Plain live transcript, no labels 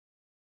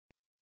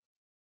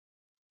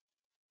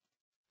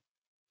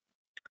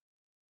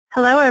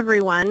Hello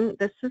everyone,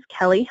 this is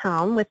Kelly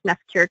Helm with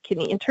Nephcure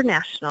Kidney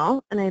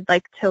International, and I'd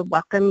like to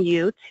welcome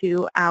you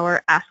to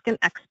our Ask an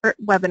Expert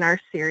webinar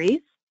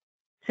series.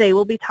 Today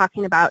we'll be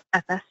talking about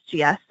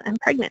FSGS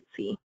and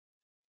pregnancy.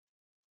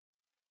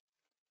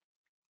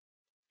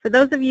 For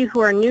those of you who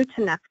are new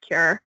to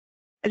Nephcure,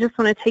 I just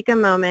want to take a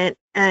moment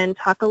and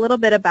talk a little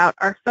bit about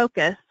our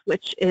focus,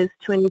 which is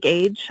to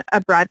engage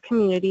a broad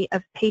community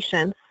of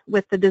patients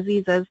with the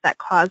diseases that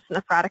cause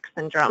nephrotic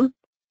syndrome,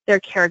 their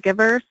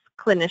caregivers,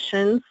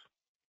 clinicians,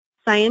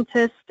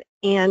 scientists,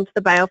 and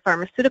the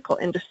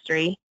biopharmaceutical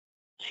industry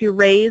to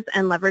raise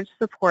and leverage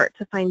support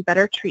to find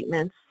better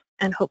treatments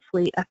and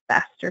hopefully a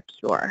faster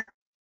cure.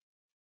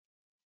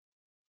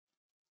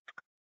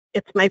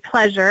 It's my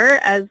pleasure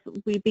as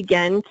we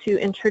begin to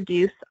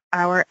introduce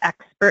our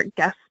expert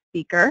guest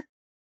speaker,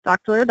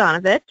 Dr.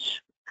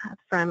 Hladunewich.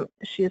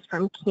 She is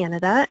from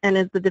Canada and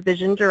is the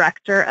Division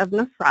Director of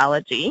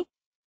Nephrology.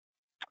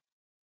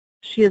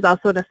 She is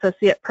also an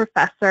Associate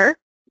Professor,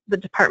 the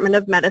Department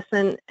of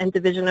Medicine and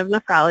Division of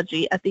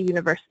Nephrology at the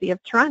University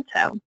of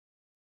Toronto.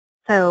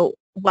 So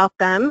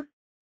welcome,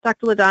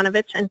 Dr.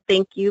 Hladunewich, and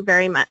thank you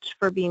very much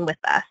for being with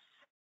us.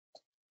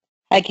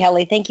 Hi,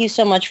 Kelly. Thank you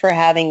so much for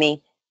having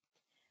me.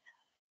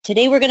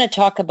 Today we're going to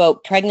talk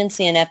about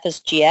pregnancy and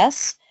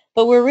FSGS,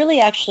 but we're really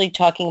actually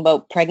talking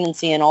about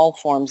pregnancy in all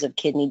forms of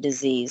kidney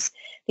disease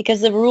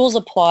because the rules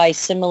apply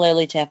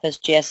similarly to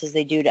FSGS as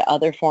they do to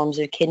other forms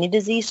of kidney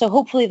disease. So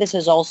hopefully this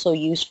is also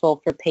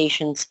useful for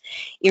patients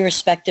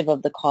irrespective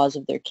of the cause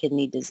of their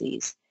kidney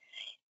disease.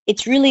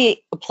 It's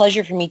really a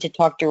pleasure for me to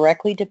talk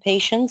directly to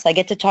patients. I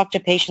get to talk to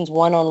patients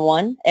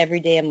one-on-one every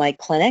day in my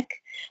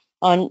clinic.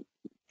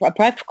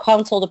 I've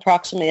counseled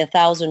approximately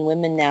 1,000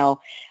 women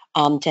now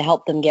to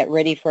help them get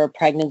ready for a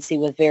pregnancy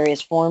with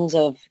various forms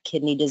of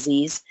kidney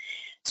disease.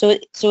 So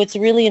it's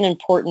really an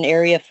important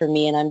area for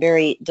me, and I'm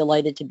very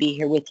delighted to be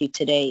here with you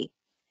today.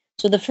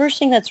 So the first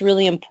thing that's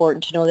really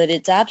important to know that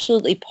it's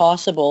absolutely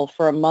possible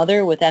for a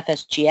mother with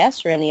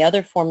FSGS or any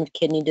other form of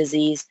kidney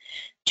disease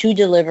to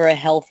deliver a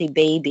healthy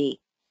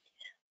baby.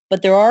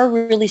 But there are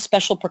really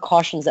special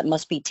precautions that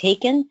must be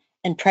taken,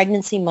 and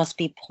pregnancy must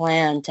be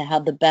planned to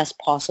have the best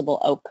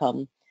possible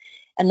outcome.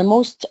 And the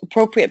most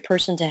appropriate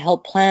person to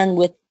help plan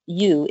with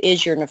you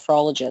is your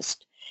nephrologist.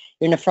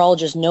 Your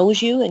nephrologist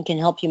knows you and can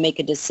help you make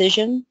a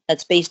decision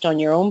that's based on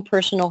your own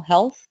personal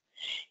health.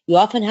 You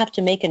often have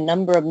to make a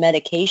number of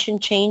medication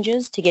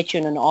changes to get you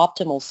in an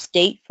optimal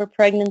state for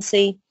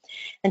pregnancy.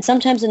 And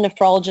sometimes a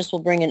nephrologist will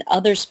bring in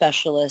other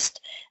specialists,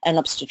 an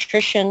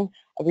obstetrician,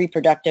 a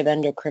reproductive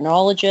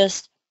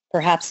endocrinologist,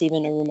 perhaps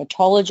even a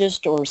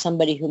rheumatologist or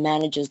somebody who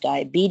manages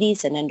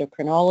diabetes, an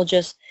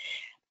endocrinologist,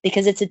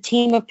 because it's a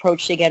team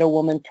approach to get a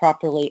woman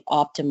properly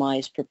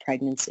optimized for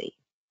pregnancy.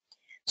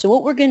 So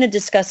what we're going to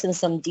discuss in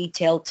some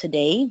detail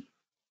today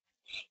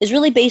is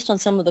really based on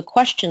some of the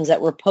questions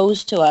that were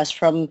posed to us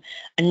from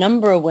a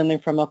number of women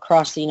from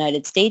across the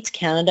United States,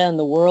 Canada, and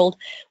the world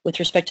with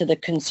respect to the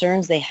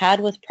concerns they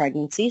had with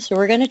pregnancy. So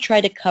we're going to try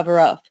to cover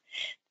up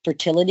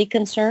fertility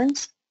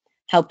concerns,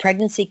 how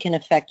pregnancy can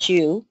affect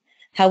you,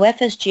 how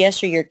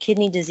FSGS or your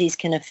kidney disease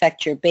can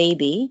affect your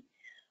baby,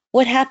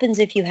 what happens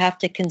if you have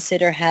to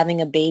consider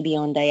having a baby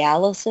on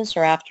dialysis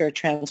or after a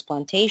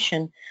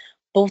transplantation,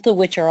 both of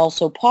which are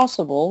also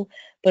possible,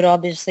 but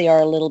obviously are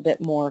a little bit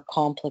more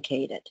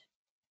complicated.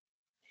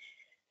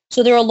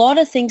 So there are a lot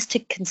of things to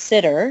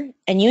consider,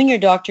 and you and your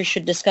doctor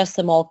should discuss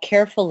them all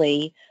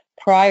carefully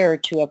prior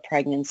to a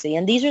pregnancy.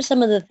 And these are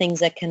some of the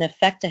things that can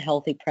affect a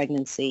healthy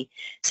pregnancy,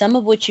 some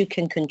of which you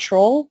can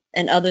control,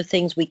 and other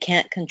things we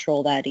can't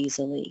control that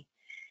easily.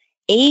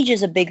 Age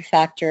is a big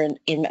factor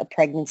in a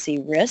pregnancy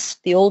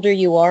risk. The older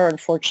you are,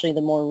 unfortunately,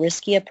 the more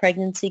risky a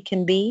pregnancy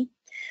can be.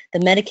 The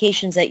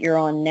medications that you're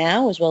on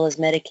now, as well as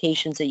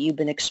medications that you've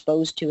been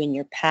exposed to in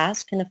your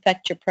past, can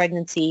affect your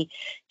pregnancy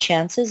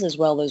chances as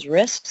well as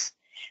risks.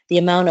 The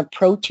amount of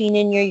protein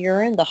in your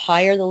urine, the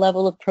higher the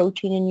level of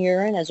protein in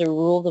urine, as a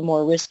rule, the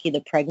more risky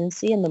the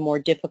pregnancy and the more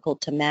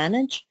difficult to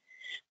manage.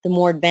 The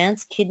more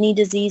advanced kidney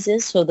disease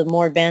is, so the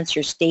more advanced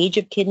your stage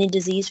of kidney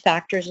disease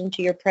factors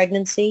into your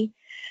pregnancy.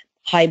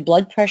 High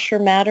blood pressure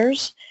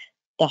matters.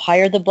 The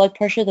higher the blood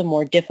pressure, the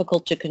more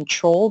difficult to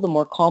control, the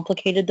more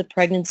complicated the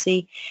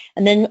pregnancy.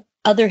 And then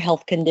other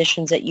health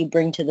conditions that you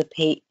bring to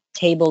the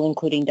table,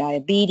 including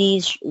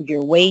diabetes,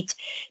 your weight,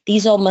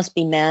 these all must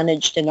be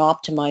managed and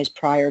optimized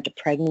prior to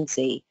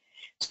pregnancy.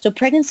 So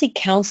pregnancy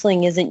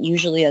counseling isn't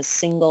usually a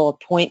single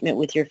appointment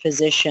with your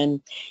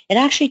physician. It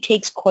actually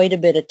takes quite a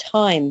bit of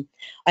time.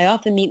 I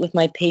often meet with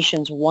my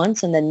patients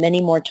once and then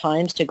many more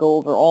times to go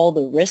over all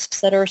the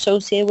risks that are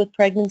associated with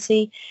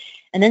pregnancy.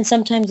 And then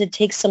sometimes it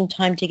takes some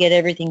time to get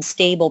everything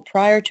stable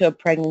prior to a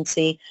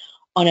pregnancy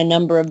on a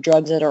number of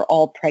drugs that are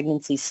all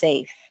pregnancy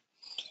safe.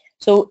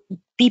 So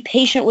be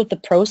patient with the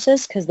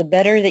process, because the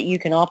better that you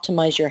can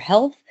optimize your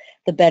health,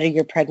 the better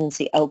your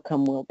pregnancy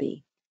outcome will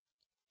be.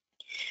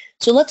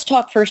 So let's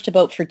talk first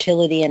about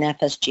fertility and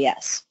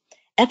FSGS.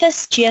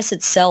 FSGS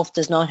itself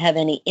does not have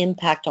any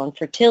impact on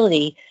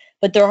fertility,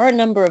 but there are a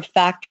number of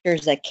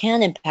factors that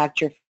can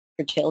impact your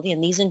fertility,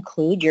 and these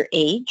include your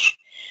age,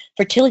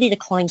 Fertility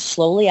declines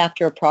slowly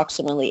after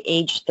approximately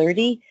age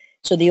 30.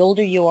 So the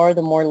older you are,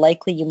 the more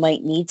likely you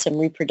might need some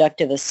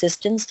reproductive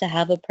assistance to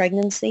have a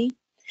pregnancy.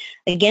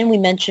 Again, we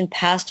mentioned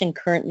past and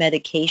current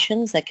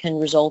medications that can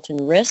result in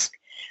risk.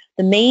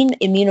 The main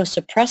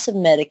immunosuppressive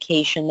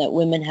medication that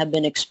women have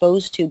been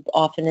exposed to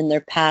often in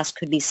their past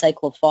could be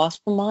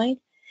cyclophosphamide.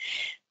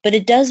 But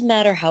it does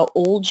matter how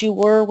old you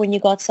were when you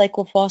got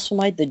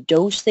cyclophosphamide, the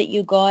dose that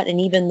you got,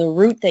 and even the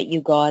route that you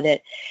got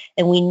it.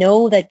 And we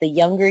know that the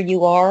younger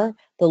you are,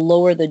 the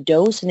lower the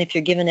dose. And if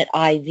you're given it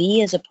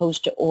IV as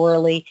opposed to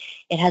orally,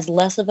 it has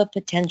less of a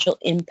potential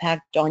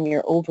impact on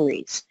your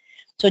ovaries.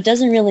 So it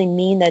doesn't really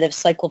mean that if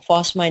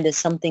cyclophosphamide is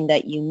something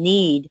that you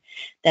need,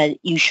 that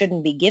you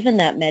shouldn't be given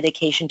that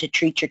medication to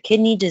treat your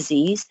kidney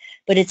disease,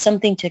 but it's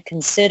something to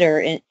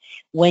consider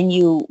when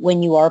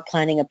you are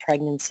planning a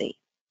pregnancy.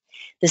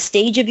 The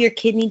stage of your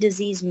kidney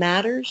disease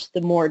matters.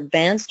 The more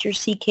advanced your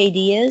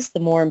CKD is, the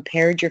more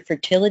impaired your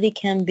fertility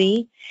can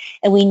be.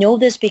 And we know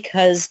this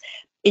because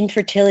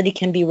infertility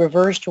can be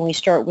reversed when we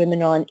start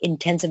women on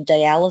intensive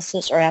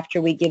dialysis or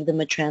after we give them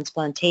a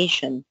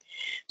transplantation.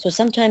 So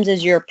sometimes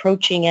as you're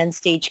approaching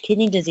end-stage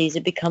kidney disease,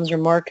 it becomes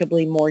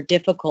remarkably more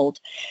difficult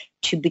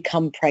to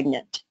become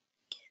pregnant.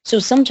 So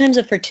sometimes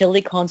a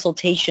fertility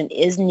consultation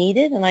is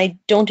needed, and I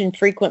don't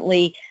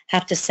infrequently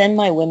have to send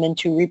my women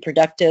to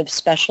reproductive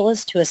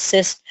specialists to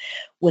assist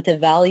with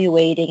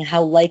evaluating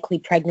how likely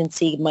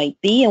pregnancy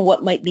might be and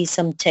what might be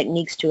some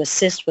techniques to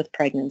assist with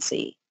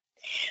pregnancy.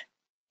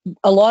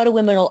 A lot of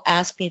women will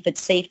ask me if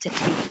it's safe to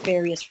take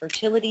various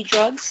fertility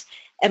drugs,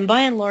 and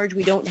by and large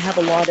we don't have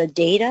a lot of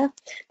data,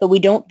 but we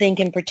don't think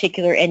in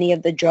particular any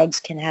of the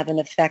drugs can have an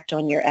effect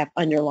on your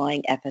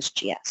underlying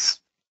FSGS.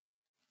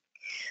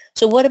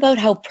 So what about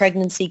how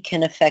pregnancy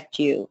can affect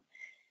you?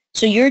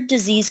 So your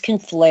disease can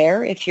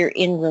flare if you're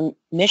in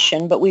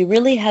remission, but we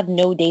really have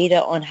no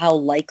data on how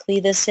likely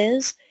this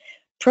is.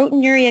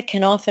 Proteinuria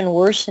can often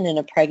worsen in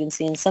a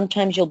pregnancy, and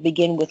sometimes you'll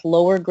begin with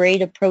lower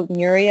grade of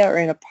proteinuria or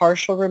in a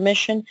partial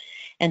remission,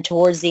 and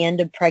towards the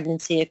end of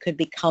pregnancy it could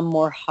become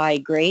more high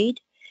grade.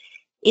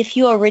 If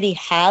you already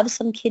have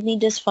some kidney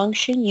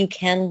dysfunction, you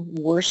can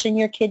worsen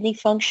your kidney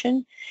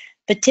function.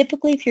 But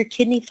typically, if your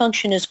kidney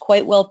function is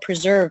quite well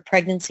preserved,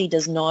 pregnancy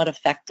does not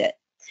affect it.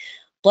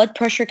 Blood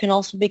pressure can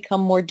also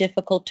become more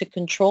difficult to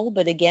control,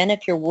 but again,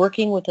 if you're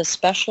working with a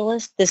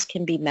specialist, this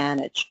can be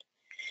managed.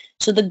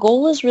 So the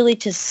goal is really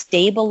to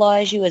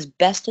stabilize you as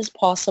best as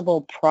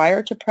possible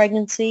prior to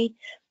pregnancy,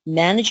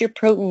 manage your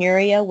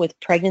proteinuria with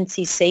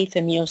pregnancy-safe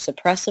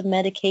immunosuppressive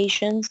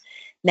medications,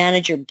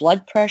 manage your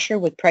blood pressure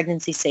with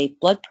pregnancy-safe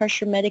blood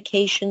pressure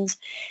medications,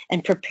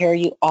 and prepare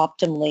you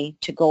optimally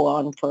to go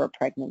on for a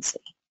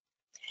pregnancy.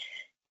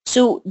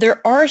 So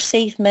there are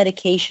safe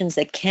medications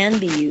that can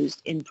be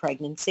used in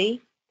pregnancy.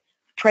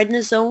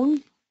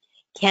 Prednisone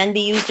can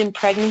be used in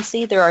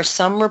pregnancy. There are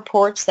some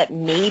reports that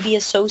may be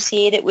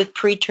associated with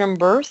preterm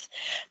birth,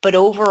 but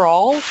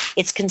overall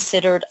it's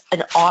considered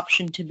an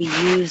option to be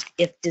used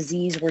if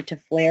disease were to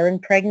flare in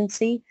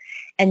pregnancy,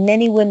 and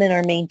many women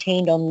are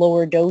maintained on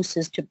lower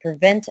doses to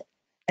prevent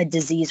a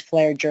disease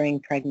flare during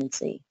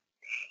pregnancy.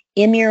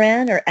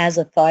 Imuran or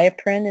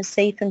azathioprine is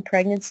safe in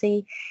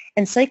pregnancy,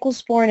 and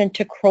cyclosporin and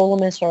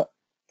tacrolimus are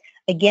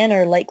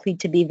likely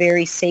to be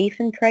very safe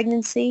in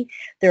pregnancy.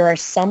 There are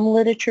some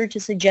literature to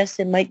suggest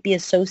it might be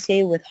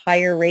associated with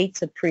higher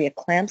rates of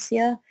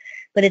preeclampsia,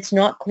 but it's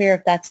not clear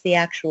if that's the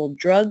actual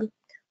drug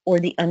or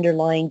the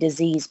underlying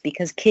disease,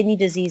 because kidney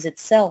disease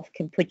itself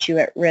can put you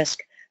at risk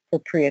for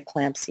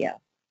preeclampsia.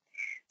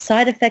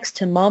 Side effects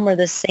to mom are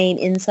the same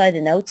inside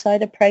and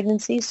outside of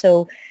pregnancy.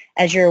 So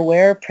as you're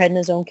aware,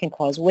 prednisone can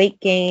cause weight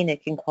gain,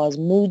 it can cause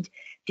mood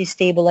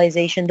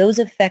destabilization. Those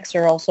effects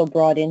are also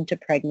brought into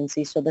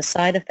pregnancy, so the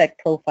side effect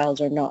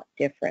profiles are not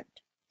different.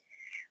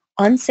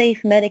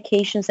 Unsafe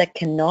medications that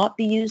cannot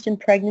be used in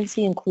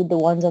pregnancy include the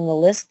ones on the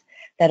list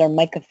that are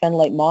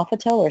mycophenolate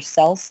mofetil or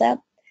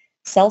CellCept.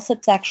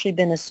 CellCept's actually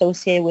been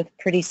associated with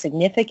pretty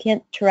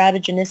significant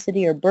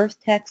teratogenicity or birth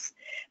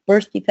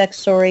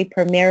defects,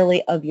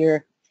 primarily of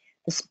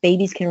the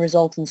babies can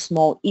result in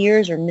small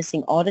ears or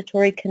missing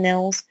auditory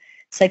canals.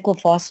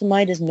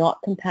 Cyclophosphamide is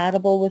not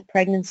compatible with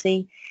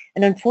pregnancy.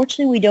 And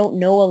unfortunately, we don't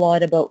know a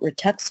lot about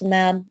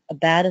rituximab,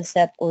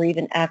 abatacept, or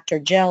even Actor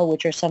gel,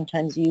 which are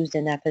sometimes used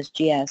in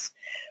FSGS.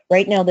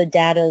 Right now, the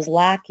data is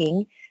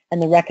lacking,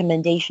 and the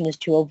recommendation is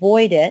to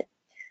avoid it.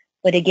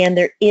 But again,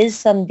 there is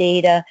some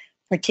data,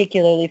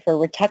 particularly for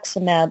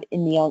rituximab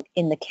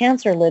in the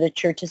cancer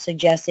literature, to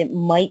suggest it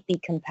might be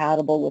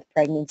compatible with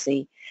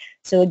pregnancy.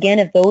 So again,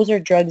 if those are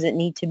drugs that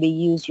need to be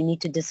used, you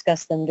need to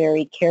discuss them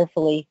very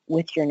carefully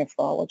with your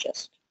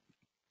nephrologist.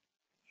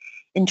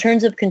 In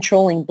terms of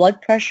controlling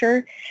blood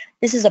pressure,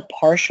 this is a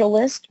partial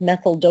list.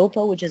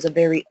 Methyldopa, which is a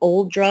very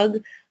old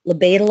drug.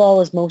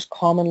 Labetalol is most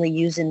commonly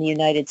used in the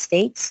United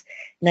States.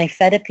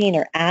 Nifedipine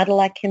or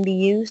Atilac can be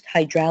used.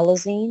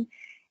 Hydralazine.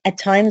 At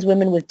times,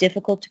 women with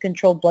difficult to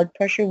control blood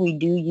pressure, we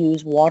do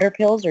use water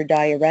pills or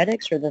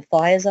diuretics or the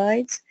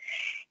thiazides.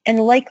 And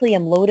likely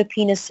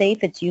amlodipine is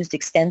safe. It's used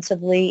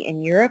extensively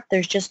in Europe.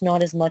 There's just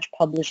not as much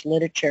published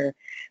literature.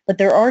 But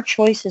there are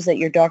choices that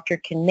your doctor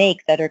can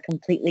make that are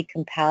completely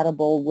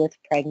compatible with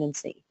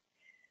pregnancy.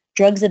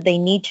 Drugs that they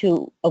need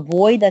to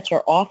avoid that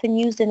are often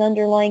used in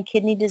underlying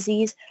kidney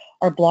disease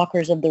are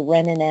blockers of the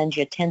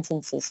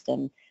renin-angiotensin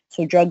system.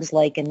 So drugs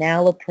like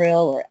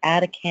enalapril or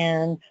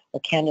Atacand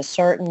or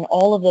candesartan,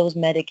 all of those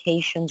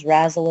medications,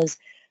 Razalas,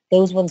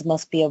 those ones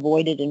must be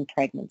avoided in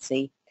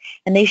pregnancy.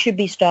 And they should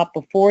be stopped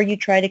before you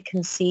try to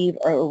conceive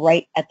or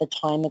right at the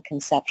time of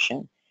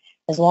conception.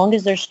 As long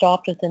as they're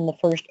stopped within the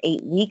first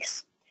 8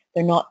 weeks,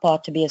 they're not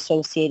thought to be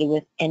associated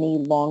with any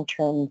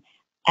long-term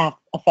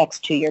effects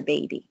to your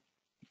baby.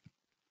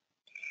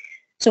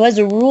 So as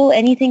a rule,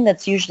 anything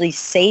that's usually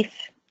safe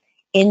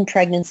in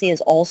pregnancy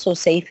is also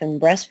safe in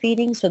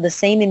breastfeeding. So the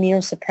same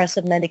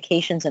immunosuppressive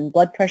medications and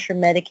blood pressure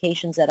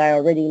medications that I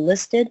already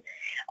listed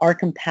are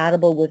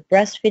compatible with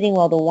breastfeeding,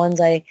 while the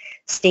ones I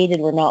stated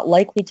were not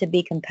likely to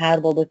be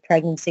compatible with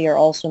pregnancy are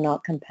also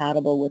not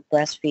compatible with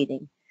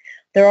breastfeeding.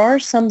 There are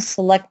some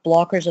select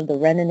blockers of the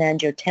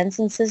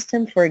renin-angiotensin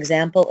system, for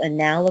example,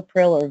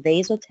 enalapril or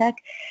Vasotec,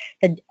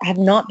 that have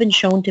not been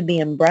shown to be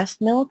in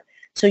breast milk.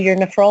 So your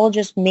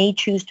nephrologist may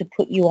choose to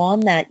put you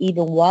on that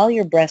even while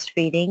you're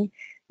breastfeeding.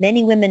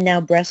 Many women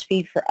now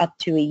breastfeed for up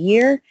to a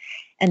year,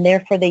 and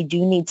therefore they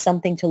do need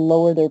something to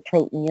lower their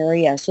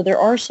proteinuria. So there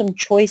are some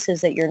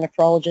choices that your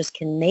nephrologist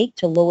can make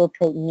to lower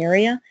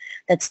proteinuria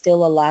that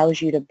still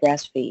allows you to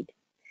breastfeed.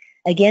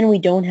 Again, we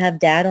don't have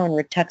data on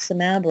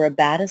rituximab or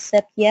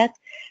abatacept yet.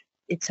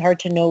 It's hard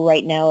to know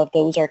right now if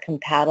those are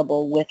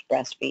compatible with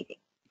breastfeeding.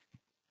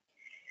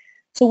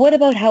 So what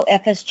about how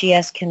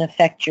FSGS can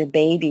affect your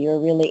baby, or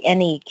really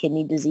any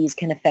kidney disease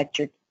can affect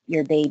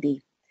your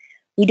baby?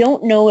 We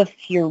don't know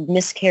if your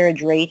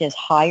miscarriage rate is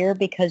higher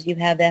because you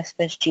have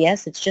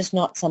FSGS. It's just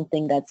not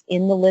something that's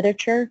in the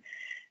literature.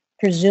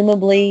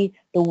 Presumably,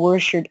 the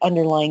worse your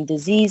underlying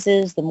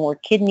diseases, the more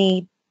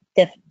kidney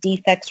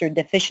defects or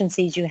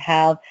deficiencies you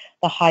have,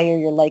 the higher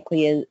your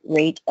likely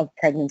rate of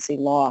pregnancy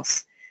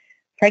loss.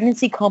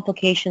 Pregnancy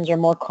complications are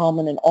more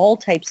common in all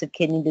types of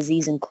kidney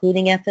disease,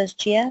 including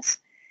FSGS,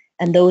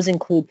 and those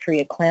include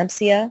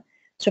preeclampsia.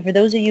 So for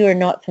those of you who are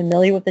not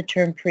familiar with the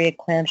term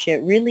preeclampsia,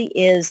 it really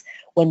is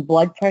when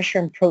blood pressure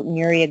and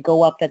proteinuria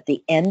go up at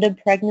the end of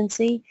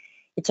pregnancy.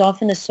 It's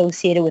often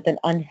associated with an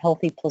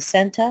unhealthy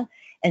placenta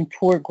and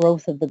poor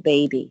growth of the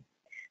baby.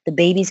 The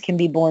babies can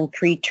be born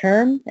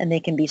preterm, and they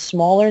can be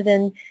smaller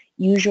than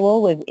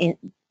usual,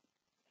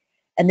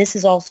 and this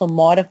is also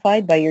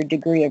modified by your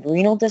degree of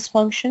renal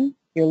dysfunction,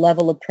 your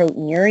level of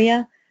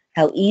proteinuria,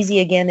 how easy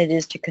again it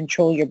is to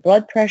control your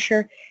blood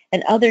pressure,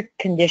 and other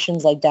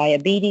conditions like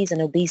diabetes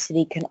and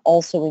obesity can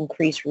also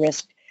increase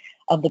risk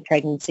of the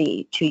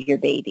pregnancy to your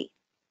baby.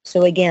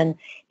 So again,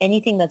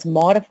 anything that's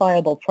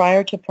modifiable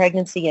prior to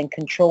pregnancy and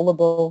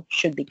controllable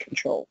should be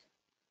controlled.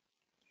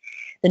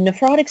 The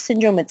nephrotic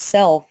syndrome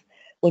itself,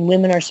 when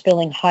women are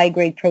spilling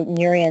high-grade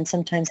proteinuria and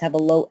sometimes have a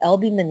low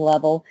albumin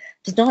level,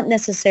 does not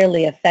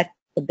necessarily affect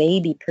the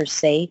baby per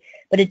se,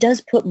 but it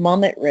does put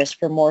mom at risk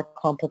for more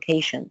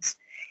complications.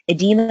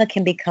 Edema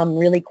can become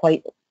really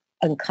quite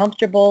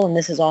uncomfortable, and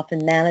this is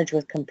often managed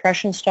with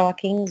compression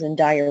stockings and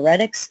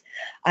diuretics.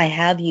 I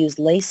have used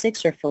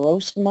Lasix or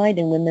furosemide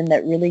in women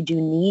that really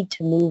do need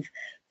to move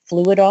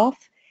fluid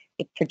off.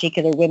 In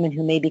particular, women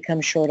who may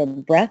become short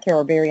of breath or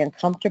are very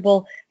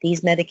uncomfortable,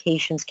 these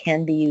medications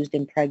can be used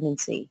in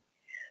pregnancy.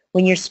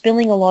 When you're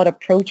spilling a lot of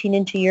protein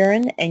into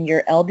urine and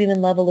your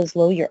albumin level is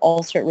low, you're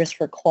also at risk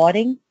for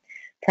clotting.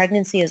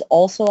 Pregnancy is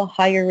also a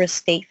higher risk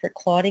state for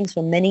clotting,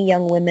 so many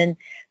young women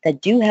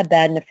that do have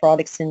bad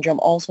nephrotic syndrome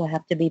also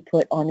have to be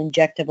put on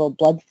injectable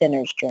blood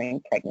thinners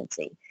during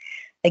pregnancy.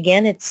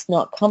 Again, it's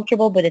not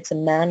comfortable, but it's a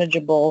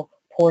manageable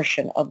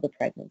portion of the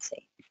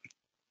pregnancy.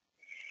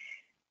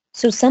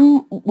 So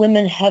some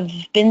women have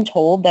been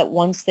told that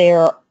once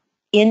they're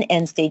in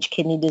end-stage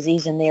kidney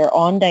disease and they are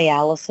on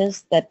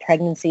dialysis, that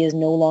pregnancy is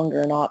no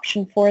longer an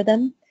option for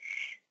them.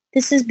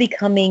 This is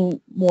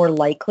becoming more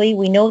likely.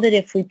 We know that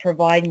if we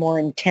provide more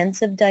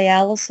intensive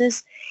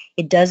dialysis,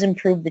 it does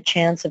improve the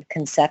chance of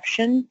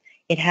conception.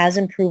 It has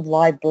improved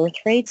live birth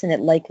rates, and it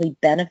likely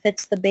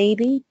benefits the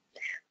baby.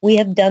 We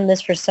have done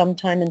this for some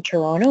time in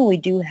Toronto. We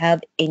do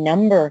have a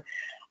number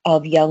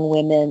of young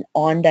women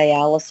on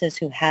dialysis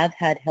who have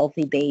had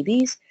healthy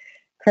babies.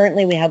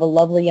 Currently, we have a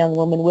lovely young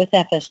woman with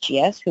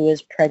FSGS who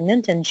is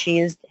pregnant, and she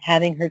is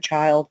having her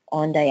child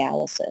on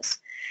dialysis.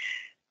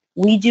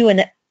 We do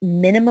a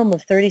minimum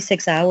of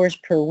 36 hours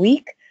per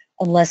week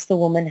unless the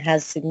woman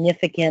has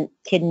significant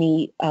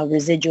kidney,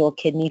 residual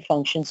kidney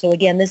function. So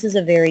again, this is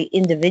a very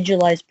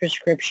individualized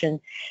prescription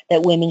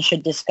that women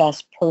should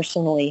discuss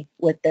personally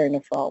with their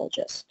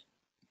nephrologist.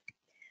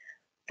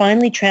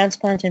 Finally,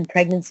 transplant and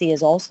pregnancy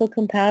is also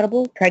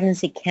compatible.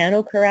 Pregnancy can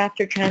occur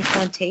after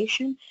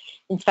transplantation.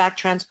 In fact,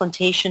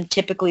 transplantation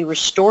typically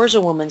restores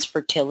a woman's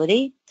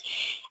fertility.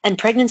 And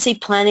pregnancy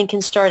planning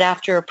can start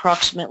after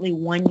approximately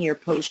 1 year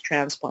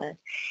post-transplant.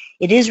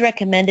 It is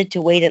recommended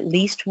to wait at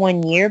least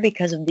 1 year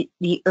because of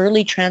the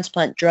early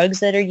transplant drugs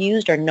that are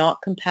used are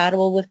not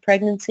compatible with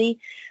pregnancy.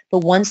 But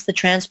once the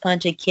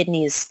transplanted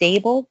kidney is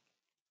stable,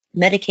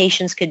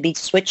 medications could be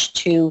switched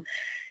to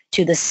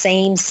the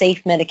same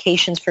safe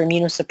medications for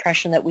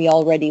immunosuppression that we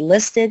already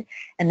listed,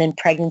 and then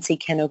pregnancy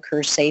can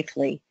occur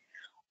safely.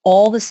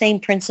 All the same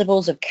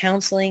principles of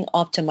counseling,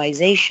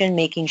 optimization,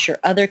 making sure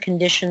other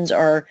conditions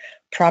are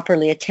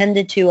properly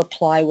attended to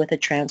apply with a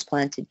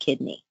transplanted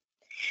kidney.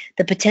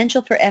 The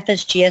potential for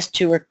FSGS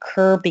to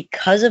occur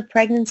because of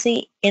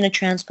pregnancy in a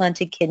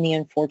transplanted kidney,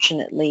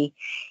 unfortunately,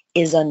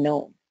 is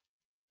unknown.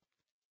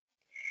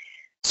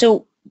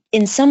 So,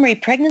 in summary,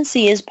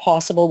 pregnancy is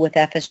possible with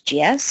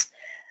FSGS,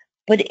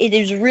 but it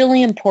is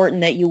really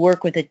important that you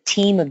work with a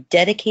team of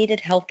dedicated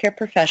healthcare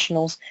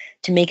professionals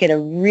to make it a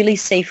really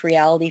safe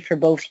reality for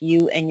both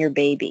you and your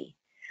baby.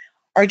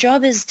 Our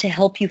job is to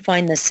help you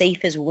find the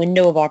safest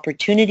window of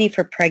opportunity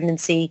for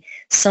pregnancy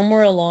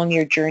somewhere along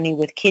your journey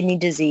with kidney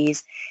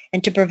disease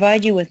and to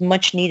provide you with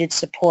much needed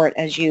support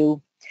as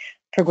you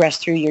progress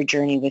through your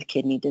journey with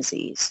kidney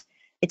disease.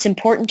 It's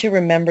important to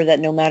remember that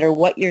no matter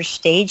what your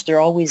stage, there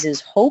always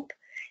is hope,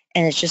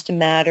 and it's just a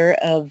matter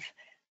of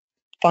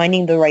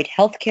finding the right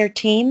healthcare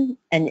team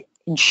and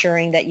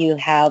ensuring that you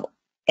have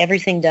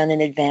everything done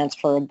in advance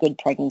for a good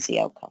pregnancy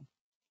outcome.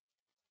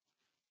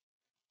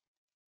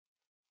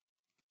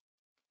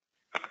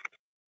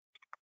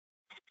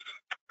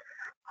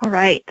 All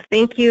right.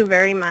 Thank you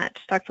very much,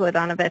 Dr.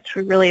 Hladunewich.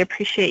 We really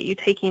appreciate you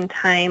taking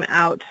time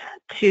out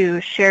to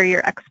share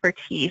your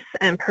expertise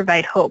and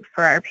provide hope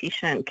for our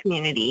patient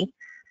community.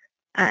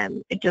 I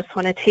just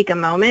want to take a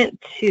moment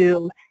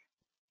to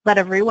let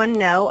everyone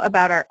know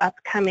about our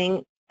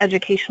upcoming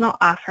educational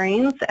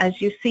offerings. As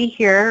you see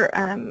here,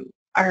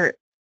 our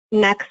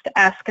next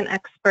Ask an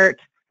Expert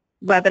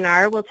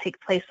webinar will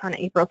take place on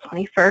April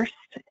 21st,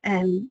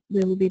 and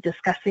we will be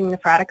discussing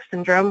Nephrotic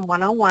Syndrome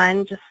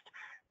 101, just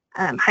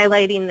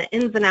highlighting the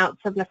ins and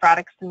outs of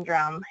nephrotic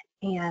syndrome.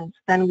 And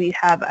then we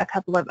have a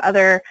couple of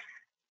other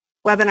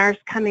webinars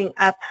coming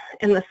up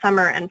in the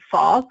summer and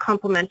fall,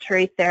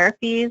 complementary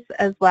therapies,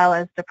 as well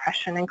as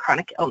depression and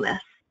chronic illness.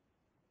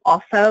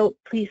 Also,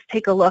 please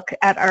take a look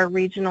at our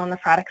Regional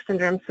Nephrotic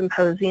Syndrome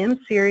Symposium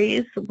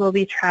series. We'll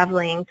be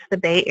traveling to the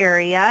Bay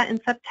Area in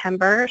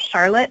September,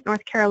 Charlotte,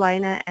 North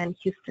Carolina, and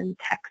Houston,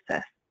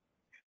 Texas.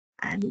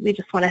 And we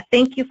just want to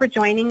thank you for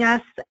joining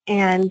us.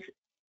 And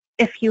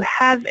if you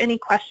have any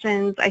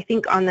questions, I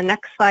think on the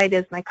next slide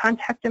is my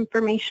contact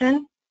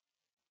information.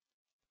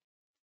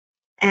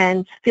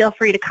 And feel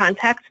free to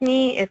contact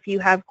me if you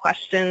have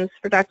questions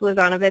for Dr.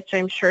 Hladunewich.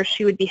 I'm sure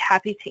she would be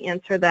happy to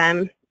answer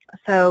them.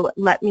 So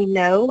let me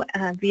know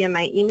via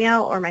my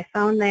email or my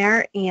phone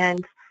there,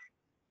 and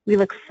we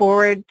look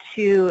forward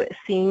to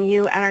seeing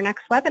you at our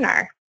next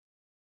webinar.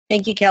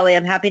 Thank you, Kelly.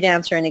 I'm happy to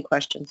answer any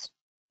questions.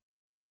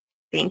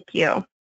 Thank you.